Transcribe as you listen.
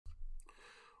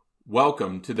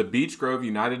Welcome to the Beech Grove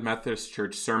United Methodist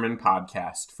Church Sermon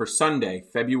Podcast for Sunday,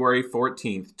 February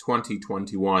 14th,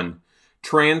 2021,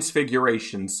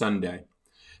 Transfiguration Sunday.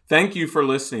 Thank you for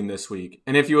listening this week,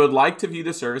 and if you would like to view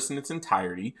the service in its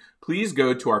entirety, please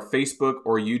go to our Facebook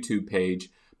or YouTube page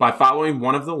by following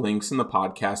one of the links in the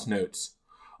podcast notes.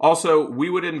 Also, we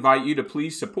would invite you to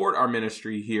please support our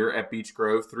ministry here at Beech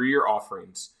Grove through your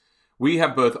offerings. We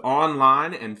have both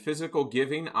online and physical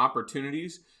giving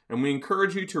opportunities, and we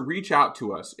encourage you to reach out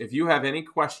to us if you have any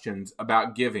questions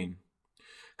about giving.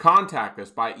 Contact us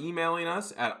by emailing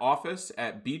us at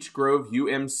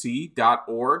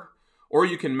office@beechgroveumc.org, or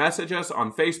you can message us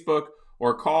on Facebook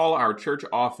or call our church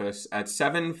office at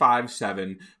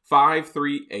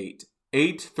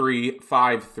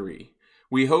 757-538-8353.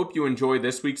 We hope you enjoy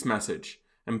this week's message,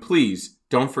 and please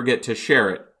don't forget to share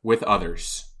it with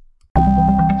others.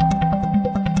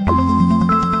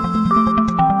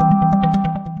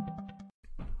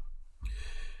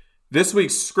 This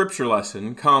week's scripture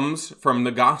lesson comes from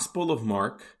the Gospel of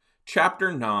Mark,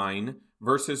 chapter 9,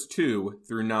 verses 2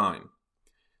 through 9.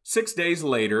 6 days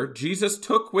later, Jesus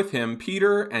took with him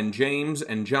Peter and James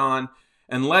and John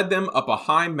and led them up a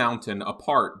high mountain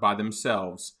apart by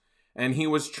themselves. And he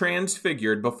was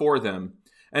transfigured before them,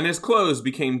 and his clothes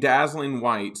became dazzling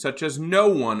white, such as no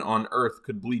one on earth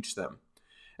could bleach them.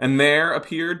 And there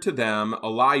appeared to them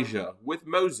Elijah with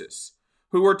Moses,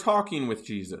 who were talking with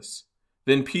Jesus.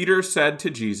 Then Peter said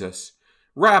to Jesus,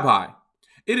 "Rabbi,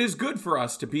 it is good for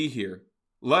us to be here.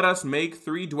 Let us make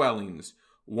 3 dwellings,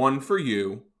 one for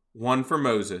you, one for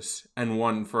Moses, and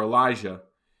one for Elijah."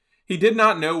 He did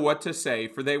not know what to say,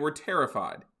 for they were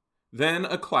terrified. Then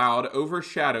a cloud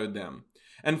overshadowed them,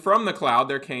 and from the cloud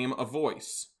there came a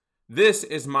voice, "This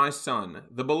is my son,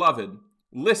 the beloved.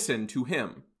 Listen to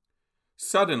him."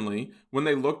 Suddenly, when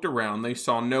they looked around, they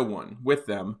saw no one with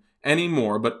them any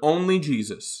more, but only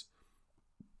Jesus.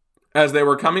 As they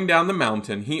were coming down the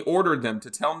mountain, he ordered them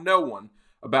to tell no one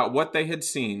about what they had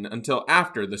seen until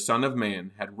after the Son of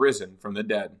Man had risen from the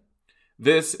dead.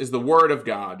 This is the word of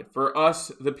God for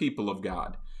us, the people of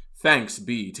God. Thanks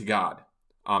be to God.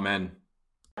 Amen.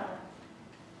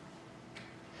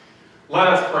 Let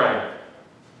us pray.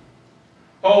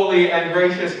 Holy and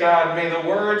gracious God, may the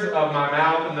words of my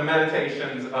mouth and the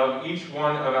meditations of each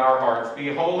one of our hearts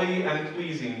be holy and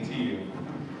pleasing to you.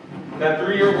 That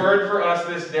through your word for us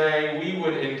this day, we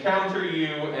would encounter you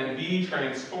and be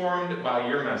transformed by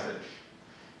your message.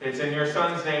 It's in your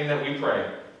Son's name that we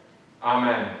pray.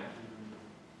 Amen.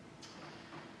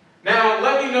 Now,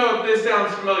 let me know if this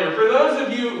sounds familiar. For those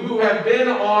of you who have been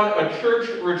on a church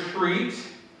retreat,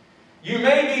 you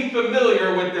may be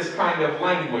familiar with this kind of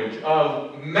language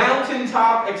of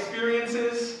mountaintop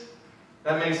experiences.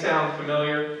 That may sound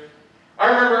familiar. I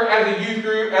remember as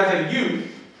a youth,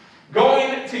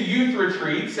 going to youth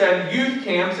retreats and youth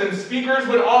camps, and speakers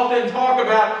would often talk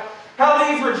about how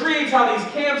these retreats, how these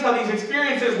camps, how these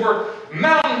experiences were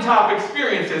mountaintop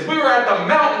experiences. We were at the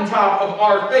mountaintop of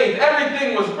our faith.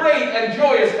 Everything was great and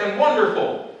joyous and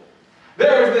wonderful.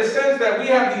 There was this sense that we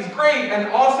have these great and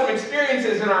awesome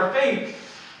experiences in our faith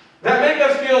that make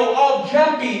us feel all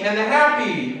jumpy and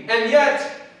happy, and yet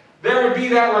there would be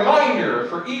that reminder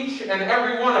for each and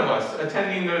every one of us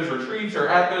attending those retreats or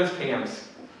at those camps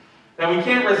that we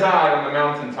can't reside on the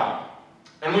mountaintop.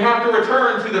 And we have to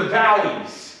return to the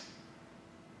valleys.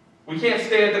 We can't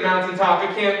stay at the mountaintop.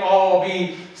 It can't all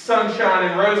be sunshine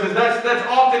and roses. That's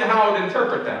often how I would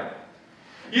interpret that.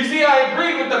 You see, I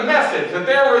agreed with the message that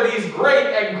there were these great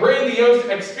and grandiose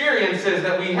experiences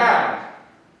that we had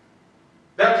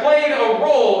that played a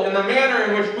role in the manner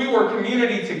in which we were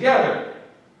community together.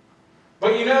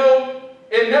 But you know,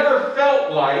 it never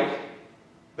felt like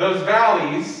those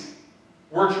valleys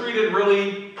were treated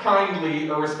really kindly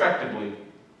or respectably.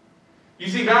 You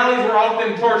see, valleys were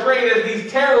often portrayed as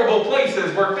these terrible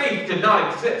places where faith did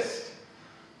not exist.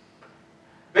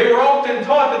 They were often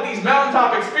taught that these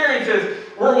mountaintop experiences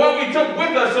were what we took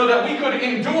with us so that we could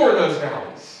endure those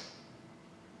valleys.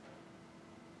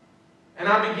 And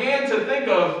I began to think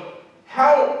of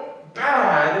how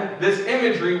bad this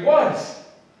imagery was.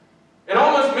 It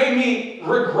almost made me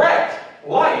regret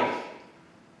life,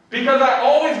 because I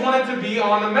always wanted to be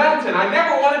on the mountain. I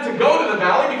never wanted to go to the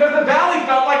valley because the valley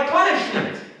felt like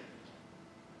punishment.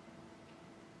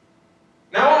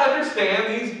 Now I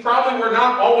understand these probably were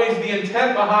not always the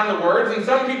intent behind the words, and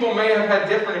some people may have had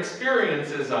different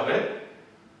experiences of it.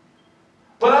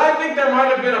 But I think there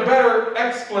might have been a better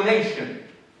explanation.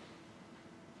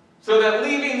 So that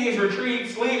leaving these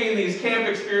retreats, leaving these camp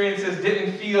experiences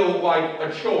didn't feel like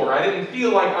a chore. I didn't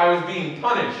feel like I was being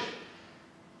punished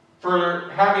for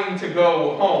having to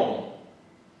go home.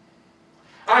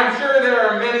 I'm sure there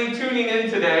are many tuning in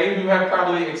today who have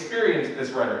probably experienced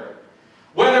this rhetoric.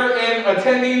 Whether in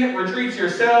attending retreats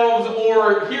yourselves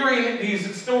or hearing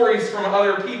these stories from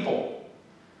other people.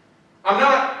 I'm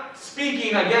not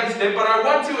speaking against it, but I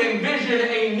want to envision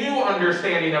a new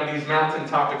understanding of these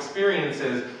mountaintop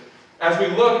experiences as we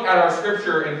look at our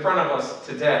scripture in front of us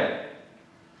today.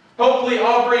 Hopefully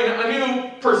offering a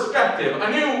new perspective,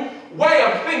 a new way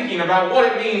of thinking about what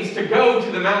it means to go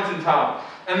to the mountaintop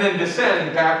and then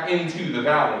descend back into the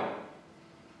valley.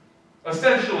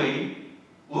 Essentially,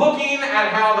 looking at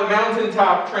how the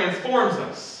mountaintop transforms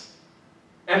us,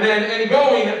 and then in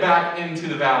going back into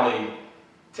the valley,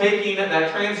 taking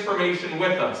that transformation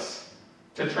with us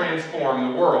to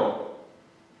transform the world.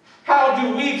 How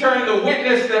do we turn the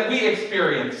witness that we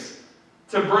experience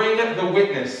to bring the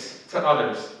witness to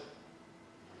others?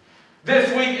 This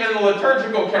week in the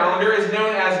liturgical calendar is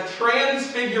known as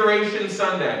Transfiguration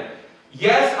Sunday.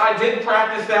 Yes, I did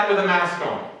practice that with a mask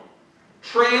on.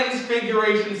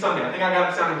 Transfiguration Sunday. I think I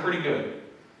got it sounding pretty good.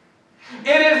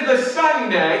 It is the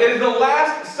Sunday, it is the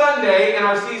last Sunday in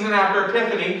our season after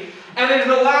Epiphany, and it is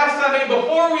the last Sunday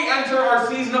before we enter our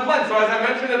season of Lent. So as I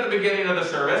mentioned at the beginning of the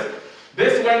service,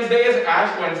 this Wednesday is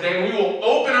Ash Wednesday, and we will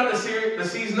open up the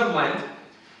season of Lent.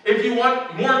 If you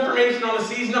want more information on the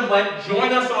season of Lent,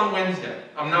 join us on Wednesday.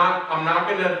 I'm not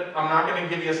gonna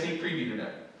give you a sneak preview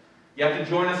today. You have to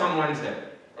join us on Wednesday,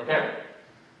 okay?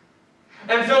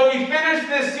 And so we finish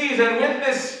this season with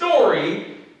this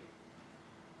story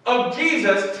of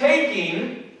Jesus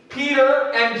taking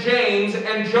Peter and James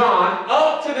and John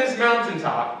up to this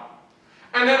mountaintop.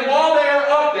 And then while they are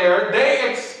up there,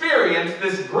 they experience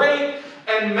this great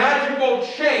and magical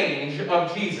change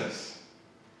of Jesus.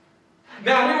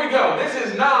 Now here we go.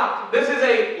 This is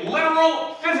a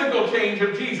literal physical change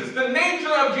of Jesus. The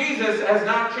nature of Jesus has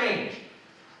not changed.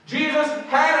 Jesus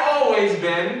had always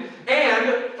been,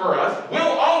 and for us, will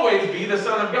always be the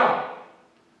Son of God.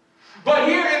 But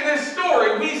here in this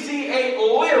story, we see a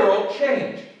literal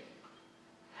change.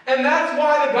 And that's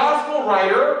why the gospel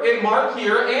writer in Mark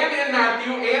here, and in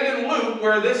Matthew, and in Luke,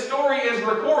 where this story is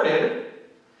recorded,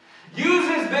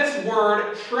 uses this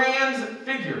word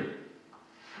transfigured.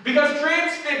 Because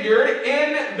transfigured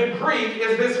in the Greek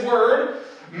is this word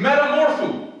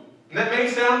metamorpho. And that may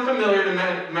sound familiar to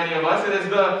many of us. It is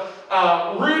the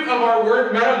root of our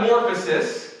word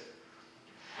metamorphosis.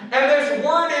 And this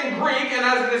word in Greek, and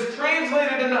as it is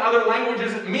translated into other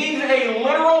languages, means a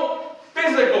literal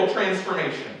physical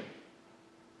transformation.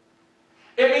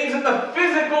 It means that the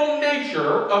physical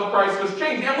nature of Christ was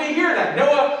changed. And we hear that.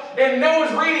 In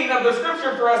Noah's reading of the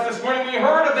scripture for us this morning, we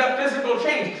heard of that physical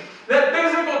change. That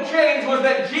physical change was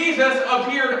that Jesus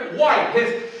appeared white.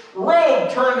 His robe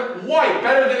turned white,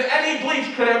 better than any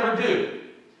bleach could ever do.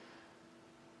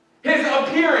 His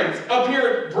appearance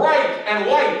appeared bright and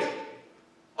white,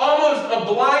 almost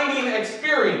a blinding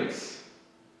experience.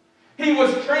 He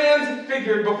was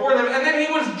transfigured before them, and then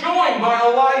he was joined by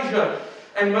Elijah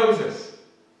and Moses.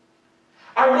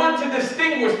 I want to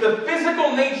distinguish the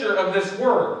physical nature of this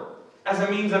word as a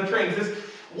means of change. This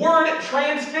word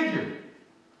transfigured.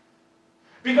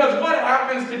 Because what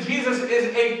happens to Jesus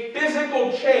is a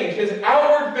physical change. His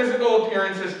outward physical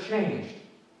appearance has changed.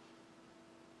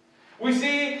 We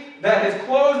see that his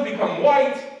clothes become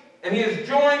white, and he is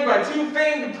joined by two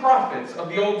famed prophets of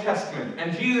the Old Testament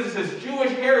and Jesus' Jewish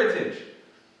heritage.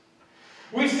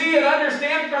 We see and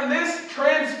understand from this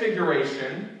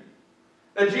transfiguration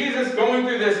that Jesus, going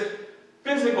through this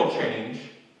physical change,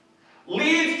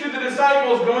 leads to the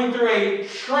disciples going through a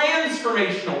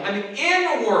transformational, an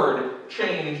inward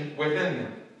change within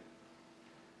them.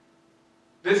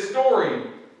 This story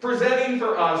presenting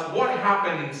for us what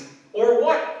happens, or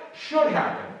what should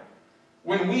happen,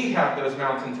 when we have those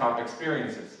mountaintop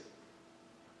experiences.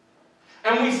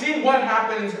 And we see what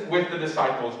happens with the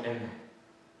disciples in them.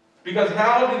 Because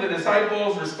how do the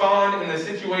disciples respond in this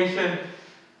situation,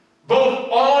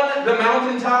 both on the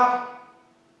mountaintop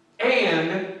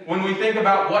and when we think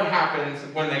about what happens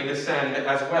when they descend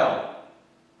as well?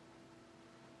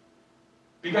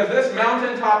 Because this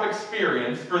mountaintop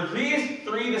experience for these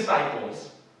three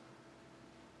disciples,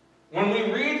 when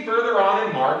we read further on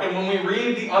in Mark, and when we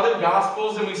read the other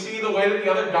Gospels and we see the way that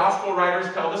the other Gospel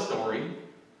writers tell the story,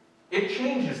 it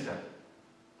changes them.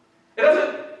 It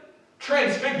doesn't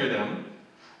transfigure them.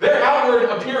 Their outward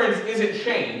appearance isn't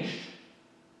changed,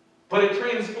 but it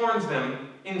transforms them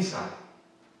inside.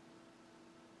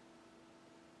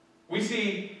 We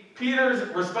see Peter's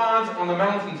response on the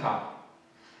mountaintop.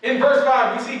 In verse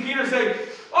 5, we see Peter say,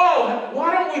 "Oh,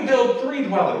 why don't we build 3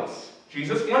 dwellings?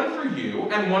 Jesus, one for you,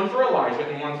 and one for Elijah,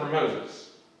 and one for Moses."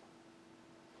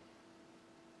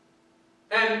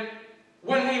 And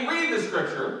when we read the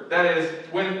Scripture, that is,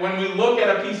 when we look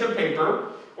at a piece of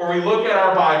paper or we look at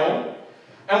our Bible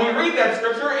and we read that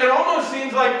Scripture, it almost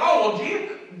seems like, oh, well,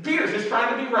 Peter's just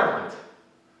trying to be reverent.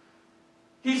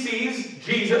 He sees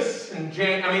Jesus and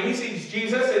he sees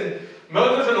Jesus and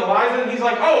Moses and Elijah, and he's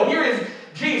like, oh, here is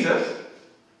Jesus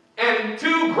and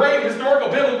two great historical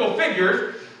biblical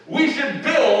figures. We should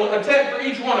build a tent for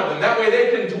each one of them. That way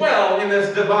they can dwell in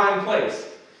this divine place.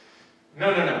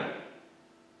 No.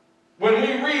 When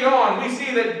we read on, we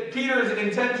see that Peter's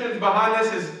intentions behind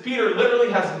this is Peter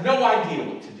literally has no idea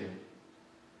what to do.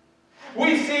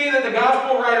 We see that the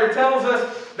gospel writer tells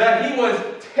us that he was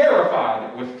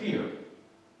terrified with fear.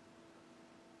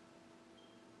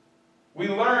 We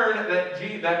learn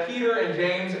that Peter and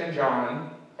James and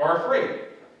John are afraid.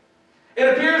 It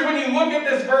appears when you look at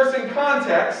this verse in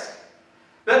context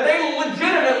that they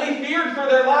legitimately feared for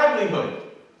their livelihood.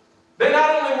 They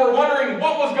not only were wondering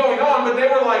what was going on, but they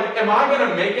were like, am I going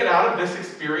to make it out of this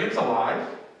experience alive?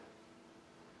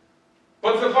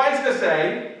 But suffice to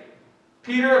say,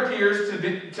 Peter appears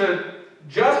to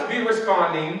just be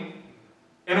responding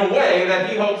in a way that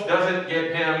he hopes doesn't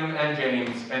get him and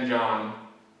James and John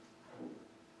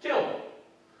killed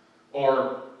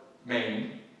or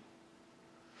maimed.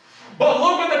 But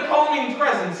look at the calming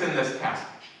presence in this passage.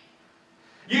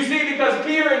 You see, because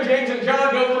Peter and James and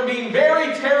John go from being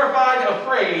very terrified,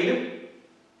 afraid,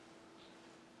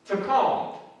 to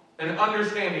calm and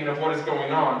understanding of what is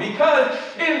going on. Because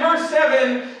in verse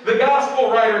 7, the gospel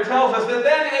writer tells us that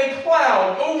then a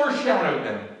cloud overshadowed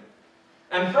them.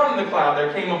 And from the cloud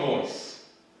there came a voice.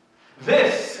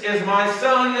 This is my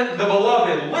son, the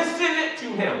beloved. Listen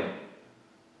to him.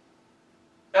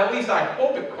 At least I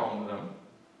hope it calmed them.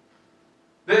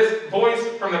 This voice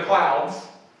from the clouds,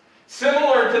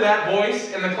 similar to that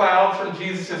voice in the clouds from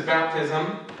Jesus'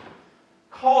 baptism,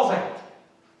 calls out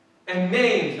and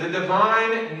names the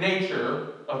divine nature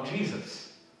of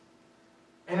Jesus.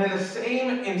 And in the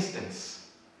same instance,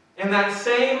 in that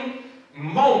same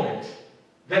moment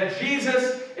that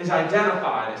Jesus is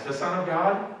identified as the Son of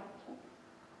God,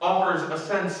 offers a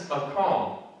sense of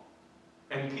calm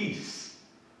and peace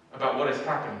about what is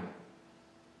happening.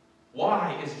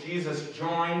 Why is Jesus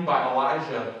joined by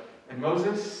Elijah and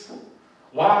Moses?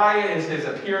 Why is his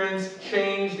appearance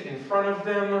changed in front of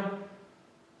them?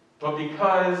 But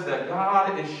because that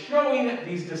God is showing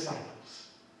these disciples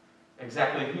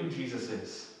exactly who Jesus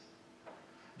is.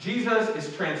 Jesus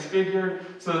is transfigured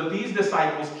so that these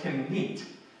disciples can meet,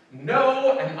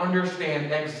 know, and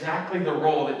understand exactly the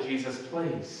role that Jesus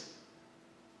plays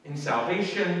in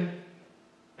salvation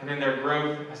and in their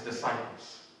growth as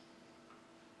disciples.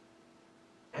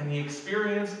 And the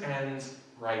experience ends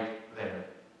right there.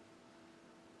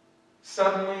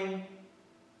 Suddenly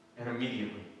and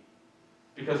immediately.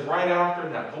 Because right after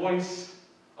that voice,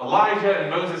 Elijah and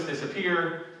Moses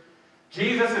disappear.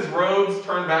 Jesus' robes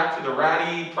turn back to the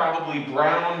ratty, probably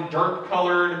brown,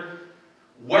 dirt-colored,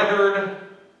 weathered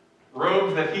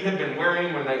robes that he had been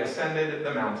wearing when they ascended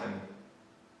the mountain.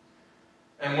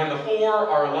 And when the four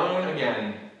are alone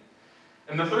again,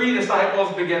 and the three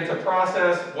disciples begin to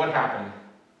process what happened,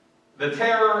 the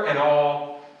terror and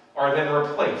awe are then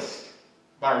replaced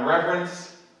by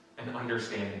reverence and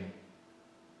understanding,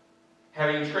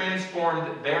 having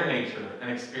transformed their nature and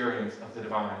experience of the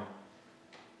divine.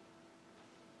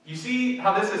 You see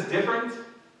how this is different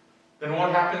than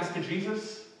what happens to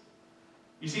Jesus?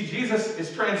 You see, Jesus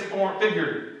is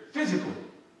transfigured physically.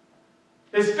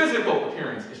 His physical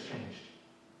appearance is changed.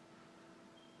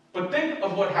 But think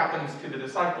of what happens to the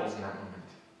disciples in that moment.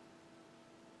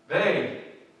 They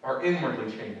are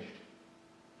inwardly changed.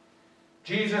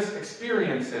 Jesus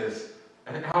experiences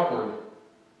an outward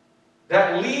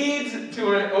that leads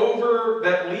to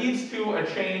a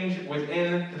change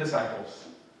within the disciples,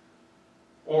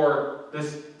 or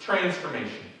this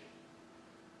transformation.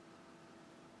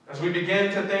 As we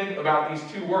begin to think about these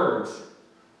two words,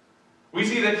 we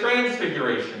see that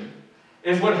transfiguration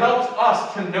is what helps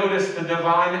us to notice the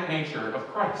divine nature of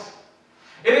Christ.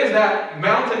 It is that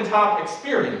mountaintop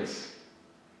experience,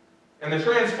 and the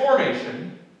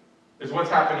transformation is what's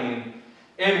happening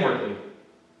inwardly.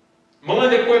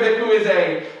 Melinda Quivik, who is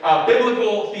a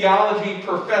biblical theology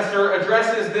professor,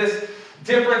 addresses this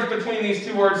difference between these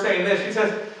two words, saying this. She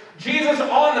says, Jesus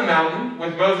on the mountain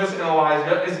with Moses and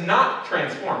Elijah is not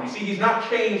transformed. You see, he's not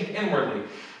changed inwardly,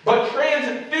 but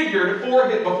transfigured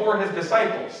before his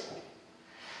disciples.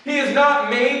 He is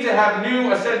not made to have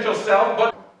new essential self,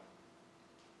 but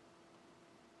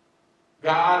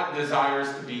God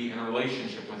desires to be in a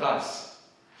relationship with us.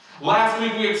 Last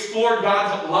week we explored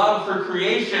God's love for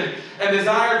creation and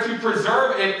desire to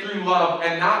preserve it through love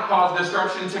and not cause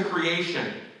disruption to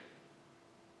creation.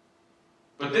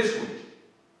 But this week,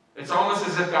 it's almost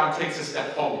as if God takes a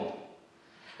step forward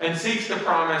and seeks to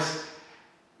promise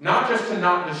not just to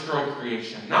not destroy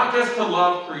creation, not just to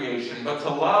love creation, but to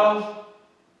love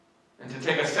and to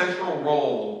take a central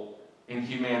role in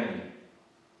humanity.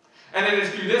 And it is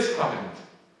through this covenant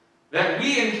that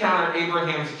we encounter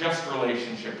Abraham's just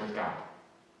relationship with God.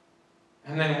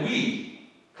 And then we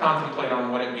contemplate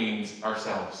on what it means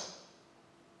ourselves.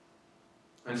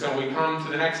 And so we come to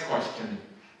the next question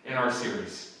in our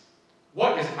series.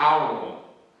 What is our role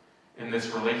in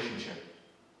this relationship?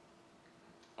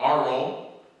 Our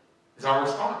role is our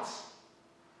response.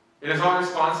 It is our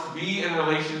response to be in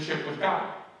relationship with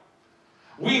God.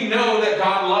 We know that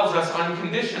God loves us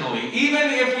unconditionally, even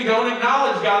if we don't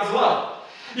acknowledge God's love.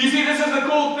 You see, this is the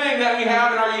cool thing that we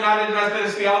have in our United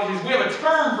Methodist theologies. We have a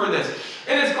term for this.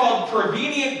 It is called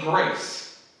prevenient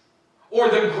grace, or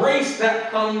the grace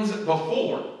that comes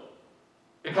before.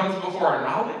 It comes before our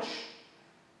knowledge.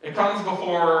 It comes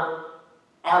before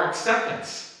our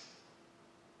acceptance.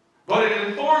 But it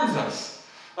informs us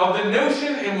of the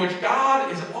notion in which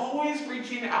God is always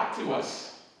reaching out to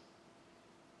us.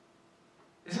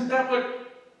 Isn't that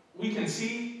what we can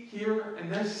see here in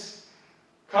this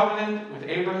covenant with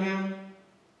Abraham?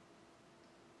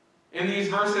 In these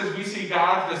verses, we see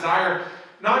God's desire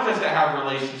not just to have a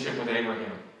relationship with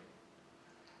Abraham,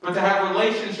 but to have a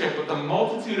relationship with the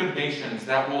multitude of nations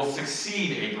that will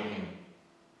succeed Abraham.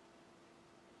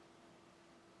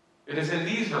 It is in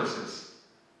these verses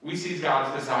we see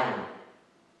God's desire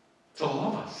to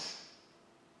love us,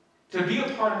 to be a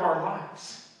part of our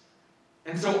lives.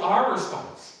 And so our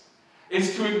response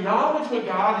is to acknowledge what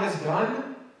God has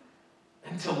done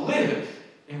and to live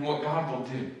in what God will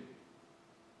do.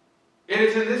 It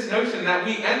is in this notion that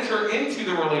we enter into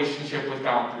the relationship with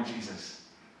God through Jesus.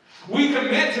 We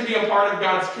commit to be a part of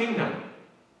God's kingdom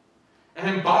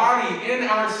and embody in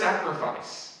our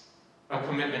sacrifice a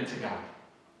commitment to God.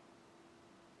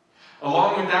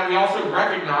 Along with that, we also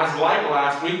recognize, like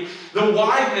last week, the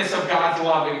wideness of God's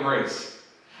love and grace.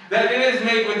 That it is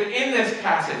made within this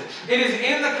passage. It is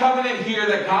in the covenant here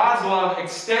that God's love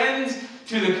extends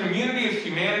to the community of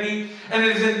humanity. And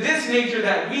it is in this nature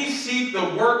that we seek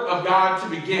the work of God to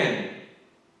begin.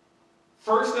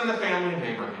 First in the family of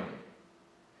Abraham.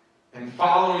 And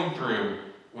following through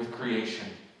with creation.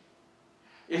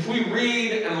 If we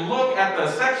read and look at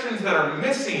the sections that are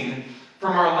missing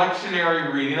from our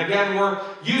lectionary reading, again, we're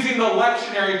using the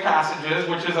lectionary passages,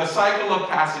 which is a cycle of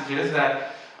passages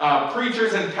that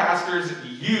preachers and pastors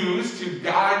use to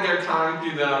guide their time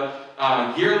through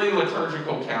the yearly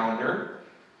liturgical calendar.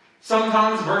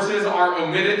 Sometimes verses are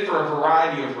omitted for a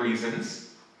variety of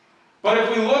reasons. But if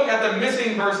we look at the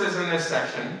missing verses in this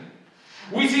section,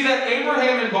 we see that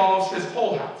Abraham involves his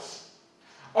whole house.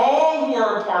 All who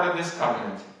are a part of this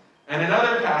covenant. And in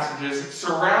other passages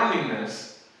surrounding this,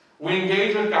 we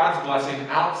engage with God's blessing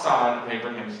outside of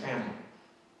Abraham's family.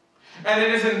 And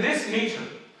it is in this nature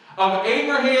of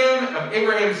Abraham, of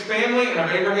Abraham's family, and of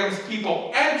Abraham's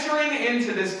people entering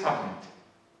into this covenant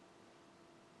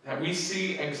that we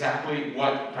see exactly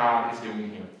what God is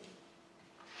doing here.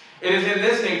 It is in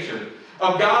this nature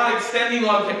of God extending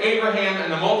love to Abraham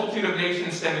and the multitude of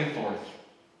nations stemming forth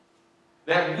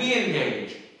that we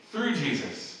engage through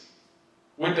Jesus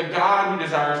with the God who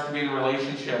desires to be in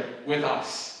relationship with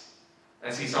us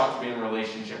as he sought to be in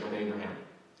relationship with Abraham.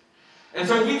 And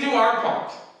so we do our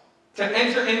part to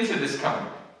enter into this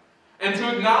covenant and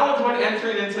to acknowledge what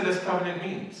entering into this covenant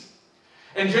means.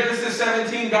 In Genesis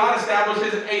 17, God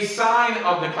establishes a sign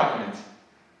of the covenant.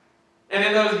 And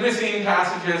in those missing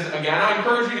passages, again, I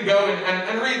encourage you to go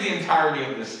and read the entirety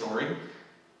of this story.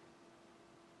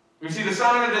 We see the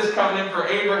sign of this covenant for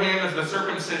Abraham as the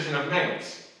circumcision of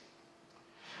males.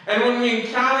 And when we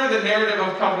encounter the narrative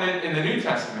of covenant in the New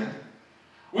Testament,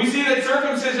 we see that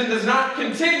circumcision does not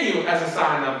continue as a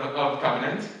sign of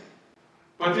covenant,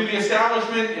 but through the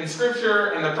establishment in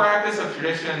Scripture and the practice of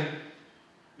tradition,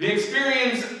 the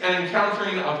experience and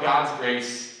encountering of God's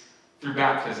grace through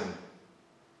baptism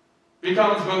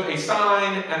becomes both a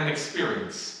sign and an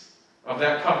experience of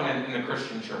that covenant in the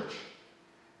Christian church.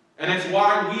 And it's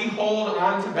why we hold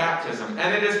on to baptism.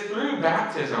 And it is through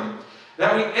baptism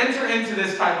that we enter into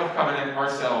this type of covenant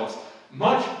ourselves,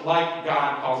 much like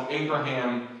God calls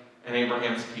Abraham and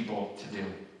Abraham's people to do.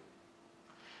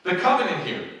 The covenant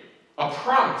here, a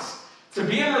promise to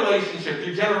be in relationship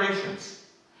through generations.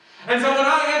 And so when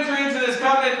I enter into this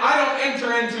covenant, I don't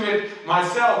enter into it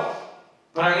myself,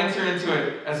 but I enter into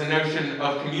it as a notion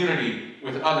of community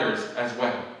with others as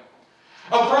well.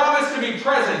 A promise to be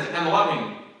present and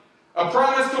loving. A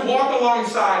promise to walk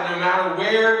alongside no matter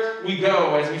where we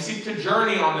go as we seek to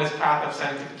journey on this path of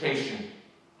sanctification.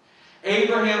 A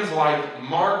Abraham's life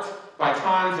marked by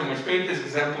times in which faith is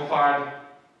exemplified,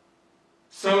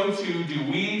 so too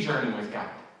do we journey with God,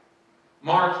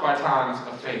 marked by times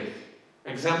of faith,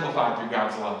 exemplified through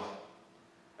God's love.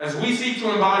 As we seek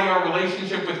to embody our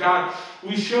relationship with God,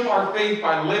 we show our faith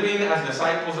by living as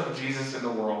disciples of Jesus in the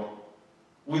world.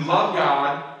 We love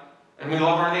God and we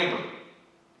love our neighbor.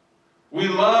 We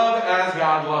love as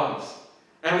God loves.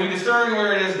 And we discern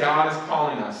where it is God is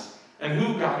calling us and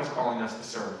who God is calling us to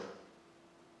serve.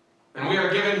 And we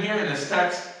are given here in this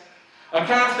text a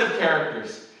cast of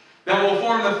characters that will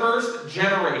form the first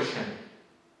generation.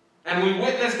 And we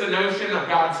witness the notion of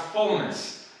God's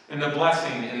fullness and the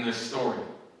blessing in this story,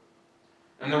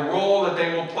 and the role that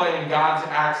they will play in God's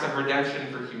acts of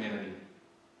redemption for humanity.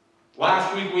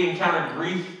 Last week we encountered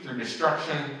grief through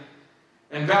destruction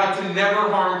and vowed to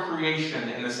never harm creation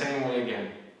in the same way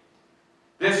again.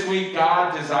 This week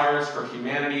God desires for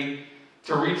humanity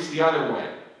to reach the other way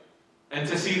and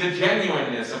to see the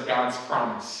genuineness of God's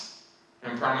promise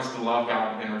and promise to love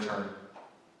God in return.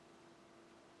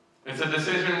 It's a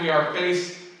decision we are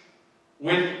faced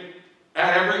with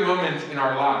at every moment in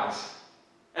our lives.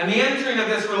 And the entering of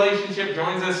this relationship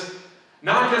joins us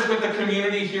not just with the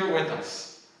community here with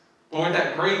us, but with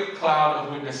that great cloud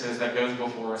of witnesses that goes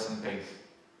before us in faith.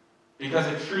 Because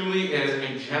it truly is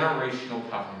a generational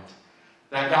covenant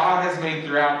that God has made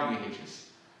throughout the ages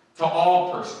to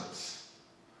all persons.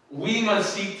 We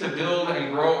must seek to build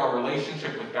and grow our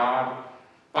relationship with God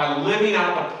by living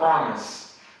out the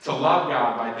promise to love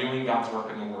God by doing God's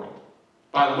work in the world,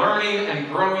 by learning and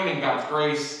growing in God's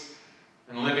grace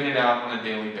and living it out on a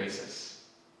daily basis.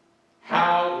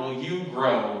 How will you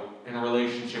grow in a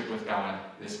relationship with God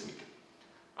this week?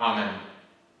 Amen.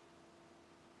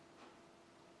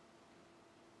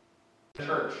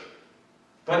 Church.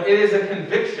 But it is a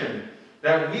conviction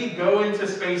that we go into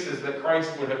spaces that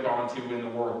Christ would have gone to in the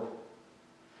world.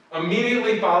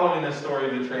 Immediately following the story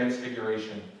of the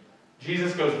Transfiguration,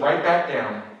 Jesus goes right back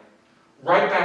down, right back